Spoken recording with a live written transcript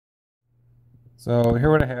So here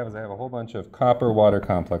what I have is I have a whole bunch of copper-water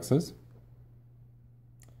complexes,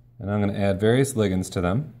 and I'm going to add various ligands to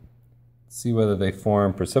them, see whether they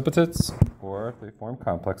form precipitates or if they form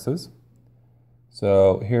complexes.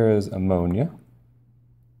 So here is ammonia.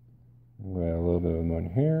 I'm going to add a little bit of ammonia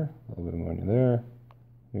here, a little bit of ammonia there,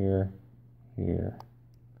 here, here.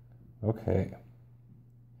 Okay.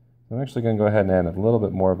 So I'm actually going to go ahead and add a little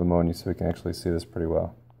bit more of ammonia so we can actually see this pretty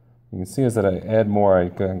well. You can see as that I add more, I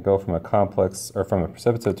can go from a complex, or from a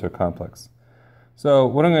precipitate to a complex. So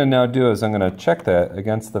what I'm going to now do is I'm going to check that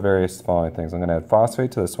against the various following things. I'm going to add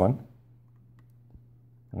phosphate to this one.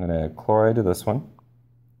 I'm going to add chloride to this one.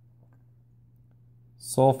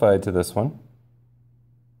 Sulfide to this one.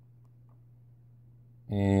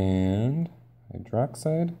 And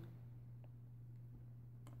hydroxide.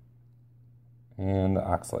 And the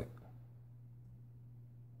oxalate.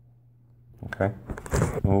 Okay.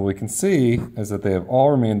 And what we can see is that they have all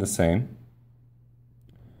remained the same.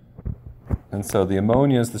 And so the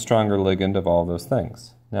ammonia is the stronger ligand of all those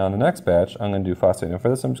things. Now in the next batch, I'm going to do phosphate. Now for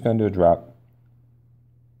this, I'm just going to do a drop.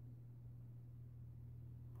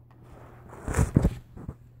 I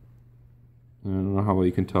don't know how well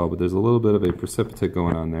you can tell, but there's a little bit of a precipitate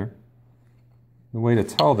going on there. The way to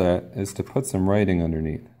tell that is to put some writing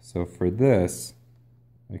underneath. So for this,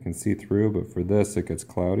 I can see through, but for this, it gets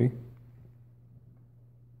cloudy.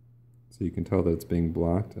 So you can tell that it's being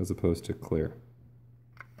blocked as opposed to clear.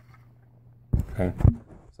 Okay,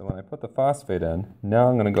 so when I put the phosphate in, now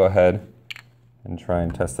I'm going to go ahead and try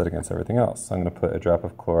and test that against everything else. So I'm going to put a drop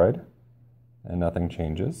of chloride, and nothing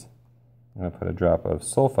changes. I'm going to put a drop of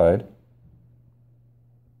sulfide,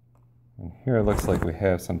 and here it looks like we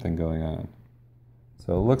have something going on.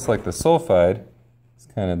 So it looks like the sulfide is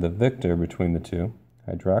kind of the victor between the two.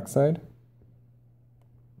 Hydroxide.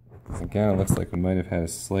 Again, it looks like we might have had a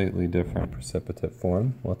slightly different precipitate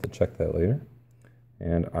form. We'll have to check that later.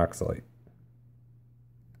 And oxalate.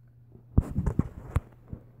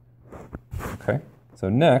 Okay, so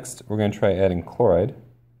next we're going to try adding chloride.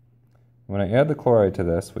 When I add the chloride to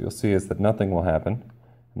this, what you'll see is that nothing will happen.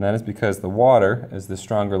 And that is because the water is the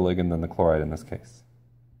stronger ligand than the chloride in this case.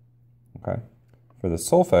 Okay, for the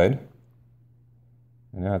sulfide,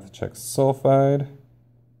 I now have to check sulfide.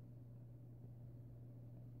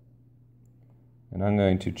 And I'm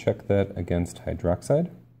going to check that against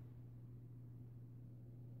hydroxide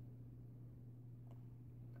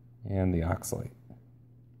and the oxalate.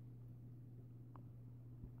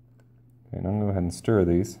 Okay, and I'm going to go ahead and stir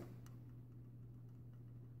these.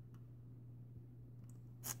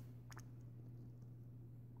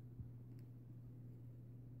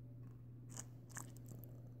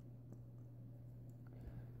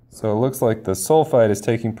 So it looks like the sulfide is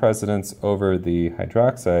taking precedence over the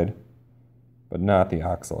hydroxide, but not the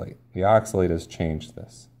oxalate. The oxalate has changed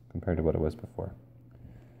this compared to what it was before.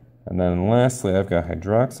 And then lastly, I've got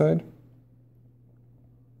hydroxide.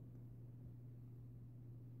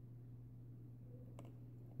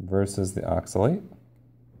 Versus the oxalate.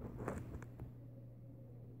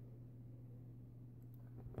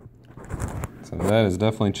 So that is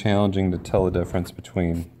definitely challenging to tell the difference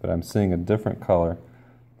between, but I'm seeing a different color.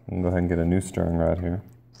 I'm going to go ahead and get a new stirring rod here.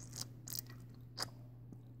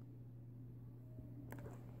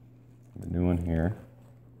 The new one here.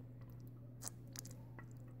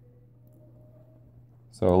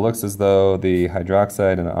 So it looks as though the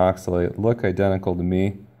hydroxide and the oxalate look identical to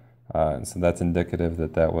me, and so that's indicative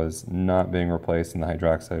that that was not being replaced, and the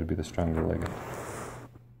hydroxide would be the stronger ligand.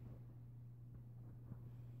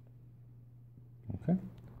 Okay.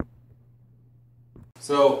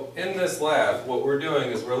 So in this lab, what we're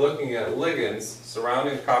doing is we're looking at ligands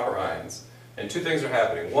surrounding copper ions, and two things are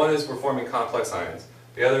happening. One is we're forming complex ions.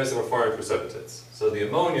 The other is we're forming precipitates. So the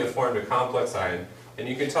ammonia formed a complex ion, and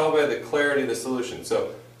you can tell by the clarity of the solution.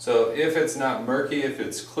 So if it's not murky, if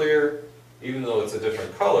it's clear, even though it's a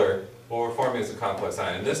different color, what we're forming is a complex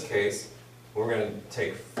ion. In this case, we're going to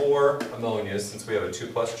take 4 ammonias since we have a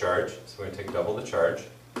 2+ charge. So we're going to take double the charge,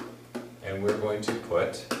 and we're going to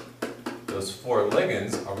put those 4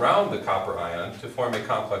 ligands around the copper ion to form a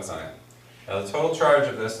complex ion. Now the total charge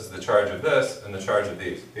of this is the charge of this and the charge of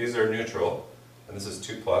these. These are neutral. And this is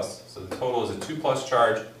 2+, so the total is a 2+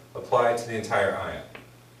 charge applied to the entire ion.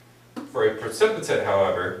 For a precipitate,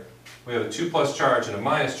 however, we have a 2+ charge and a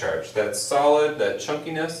minus charge. That solid, that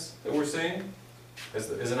chunkiness that we're seeing, is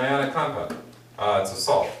an ionic compound. It's a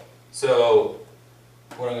salt. So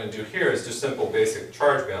what I'm going to do here is just simple basic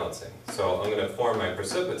charge balancing. So I'm going to form my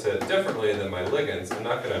precipitate differently than my ligands. I'm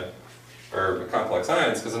not going to, or complex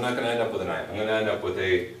ions, because I'm not going to end up with an ion. I'm going to end up with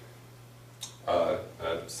a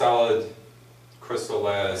solid crystal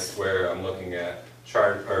lattice where I'm looking at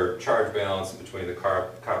charge balance between the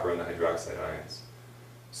copper and the hydroxide ions.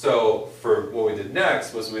 So for what we did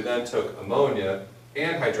next was we then took ammonia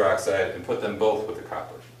and hydroxide and put them both with the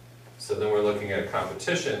copper. So then we're looking at a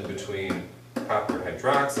competition between copper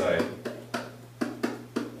hydroxide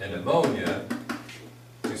and ammonia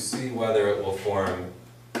to see whether it will form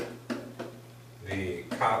the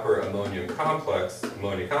copper-ammonia complex,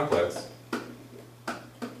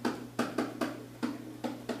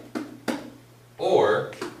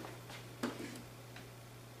 or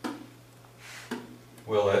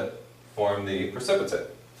will it form the precipitate.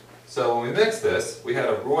 So when we mix this, we had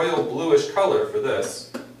a royal bluish color for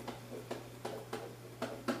this,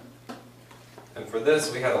 and for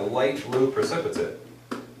this we had a light blue precipitate.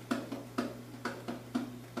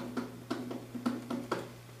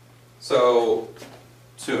 So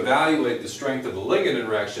to evaluate the strength of the ligand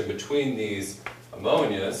interaction between these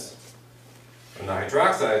ammonias and the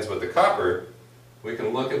hydroxides with the copper, we can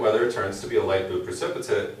look at whether it turns to be a light blue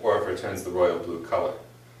precipitate or if it turns the royal blue color.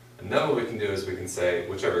 And then what we can do is we can say,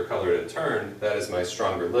 whichever color it turned, that is my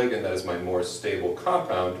stronger ligand, that is my more stable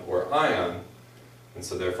compound or ion. And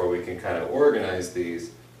so therefore we can kind of organize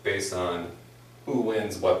these based on who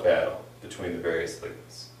wins what battle between the various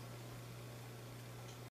ligands.